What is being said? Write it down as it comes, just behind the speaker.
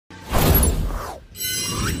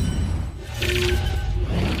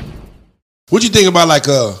What you think about like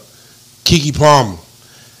KeKe Palmer?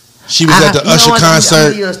 She was at the Usher concert. I'll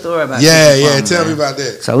tell you a story about KeKe Palmer, tell me about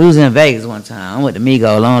that. So we was in Vegas one time. I went to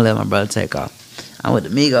Migo. Long let my brother take off. I went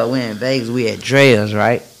to Migo. We in Vegas. We had drills,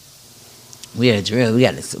 right? We had drills. We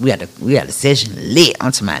got the session lit.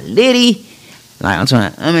 I'm talking about litty. Like I'm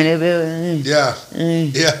talking. I'm in that building. Yeah.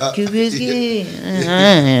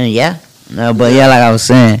 Yeah. No, but yeah, like I was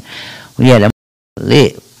saying, we had that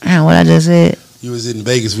lit. Man, what I just said. You was in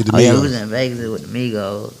Vegas with the Migos. Oh yeah, we was in Vegas with the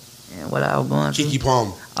Migos. And what I was going to? KeKe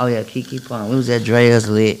Palmer. Oh yeah, KeKe Palmer. We was at Dre's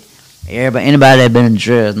lit. Anybody that been in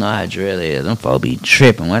drills know how drill is. Them folks be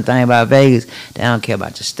tripping. One thing about Vegas, they don't care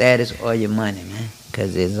about your status or your money, man.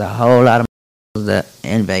 Cause there's a whole lot of that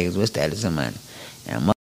in Vegas with status and money. And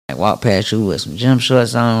like walk past you with some gym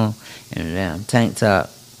shorts on and a damn tank top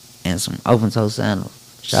and some open toe sandals.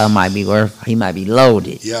 He might be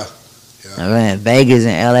loaded. Yeah. I mean, Vegas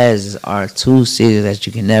and LA are two cities that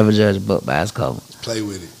you can never judge a book by its cover. Play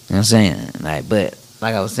with it. You know what I'm saying? But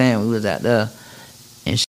like I was saying, we was out there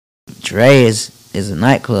and Dre's is a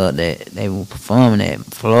nightclub that they were performing at.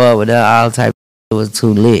 Floor with all type of it was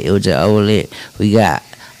too lit. It was just over lit. We got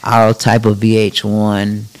all type of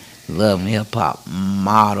VH1 Love and Hip Hop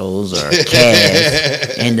models or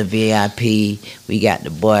cast in the VIP. We got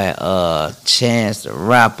the boy Chance the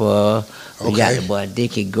rapper. We got the boy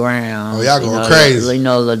Dickie Brown. Oh, y'all going crazy. You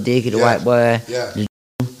know little Dickie, the white boy. Yeah. We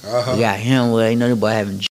got him with, the boy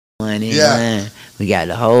having money. Yeah. We got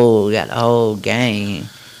the whole gang.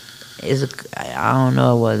 I don't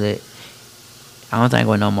know, was it? I don't think it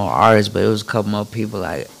was no more artists, but it was a couple more people,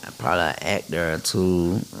 like probably an actor or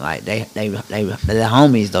two. Like they're the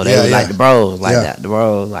homies though. They was like the bros, the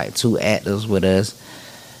bros, like two actors with us.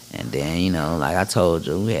 And then like I told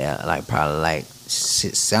you, we had like probably like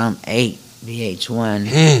 8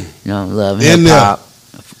 VH1, Love and Hip Hop.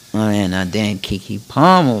 And then KeKe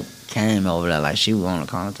Palmer came over there, like she was on the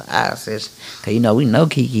contact our session. Cause we know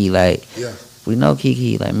KeKe, like we know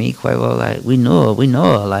KeKe, like me, Quavo, like we know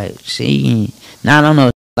her, like she. Now I don't know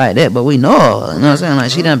like that, but we know her. You know what I'm saying? Like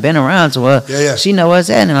she done been around to her. She know what's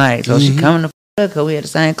happening. Like so, she coming to cause we at the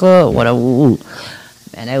same club. Whatever.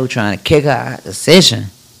 And they were trying to kick her out the session.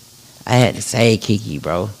 I had to say KeKe,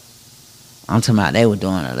 bro. I'm talking about they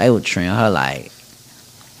were treating her like.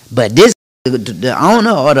 But this, the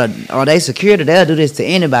owner or they security, they'll do this to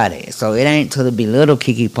anybody. So it ain't to belittle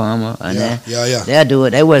KeKe Palmer. They'll do it.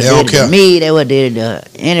 They would have did it to me. They would have did it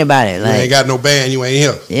to anybody. Like, you ain't got no band. You ain't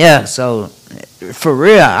here. Yeah. So for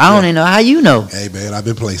real, I don't even know how you know. Hey man, I've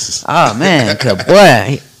been places. Oh man, cause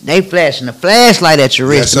boy, they flashing the flashlight at your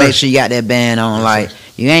wrist to make sure you got that band on. Like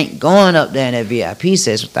you ain't going up there in that VIP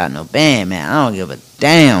session without no band, man. I don't give a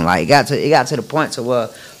damn. Like it got to the point to where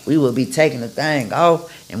we would be taking the thing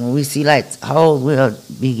off, and when we see like hoes,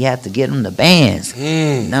 we have to get them the bands. You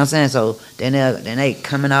know what I'm saying? So then they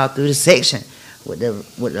coming out through the section with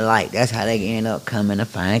the light. That's how they end up coming to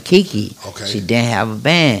find KeKe. Okay. She didn't have a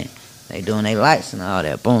band. They doing their lights and all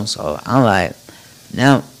that. Boom. So I'm like,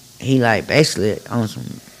 now he like basically on some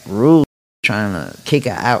rules trying to kick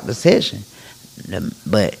her out the session.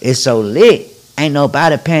 But it's so lit, ain't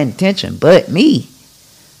nobody paying attention but me.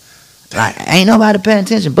 Like ain't nobody paying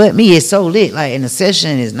attention but me. It's so lit. Like in the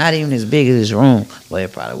session is not even as big as this room. Well,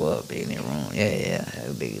 it probably was big in the room. Yeah.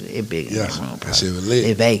 It big in this room. That shit was lit.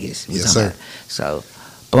 In Vegas. Yes, sir. So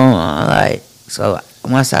boom, I'm like, so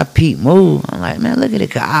once I peep move, I'm like, man, look at it.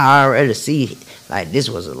 Cause I already see like this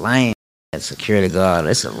was a lane. That security guard,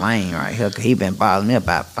 it's a lane right here. Cause he been bothering me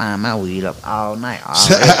about finding my weed up all night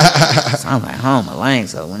already. So I'm like, I'm a lane.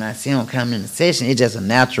 So when I see him coming in the session, it's just a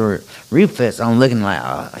natural reflex. I'm looking like,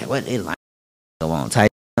 what they like go on type.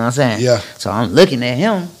 You know what I'm saying? Yeah. So I'm looking at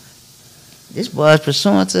him. This boy's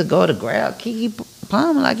pursuing to go to grab KeKe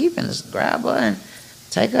Palmer, like he finna grab her and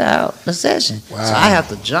take her out the session. Wow. So I have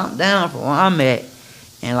to jump down from where I'm at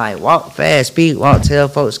and like walk fast, speed, tell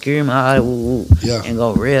folks, scream, and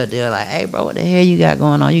go real deal. Like, hey, bro, what the hell you got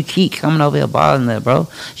going on? You keep coming over here bothering us, bro.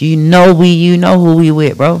 You know who we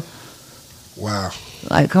with, bro. Wow.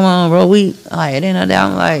 Like, come on, bro. We like at the end of the day,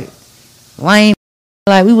 I'm like, lame.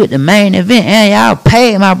 Like we with the main event, and y'all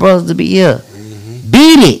paid my brothers to be here.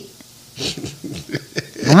 Beat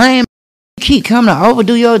it. Lame. Keep coming to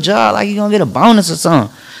overdo your job like you gonna get a bonus or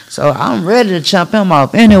something. So I'm ready to chop him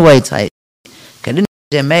off anyway, type. Cause this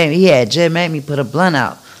he had just made me put a blunt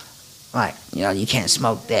out. Like, you can't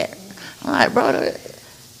smoke that. I'm like, bro,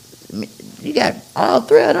 you got all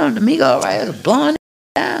three of them to me go right here blowing it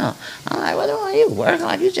down. I'm like, what are you working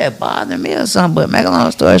like? You just bothering me or something. But make a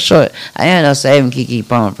long story short, I ended up saving KeKe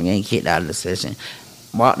Palmer from getting kicked out of the session.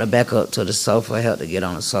 walked her back up to the sofa, helped her get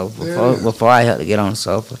on the sofa. Before I helped her get on the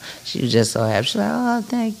sofa, she was just so happy. She was like, oh,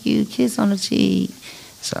 thank you, kiss on the cheek.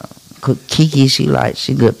 So KeKe,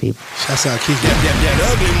 she good people. Shouts out KeKe. That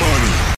ugly money.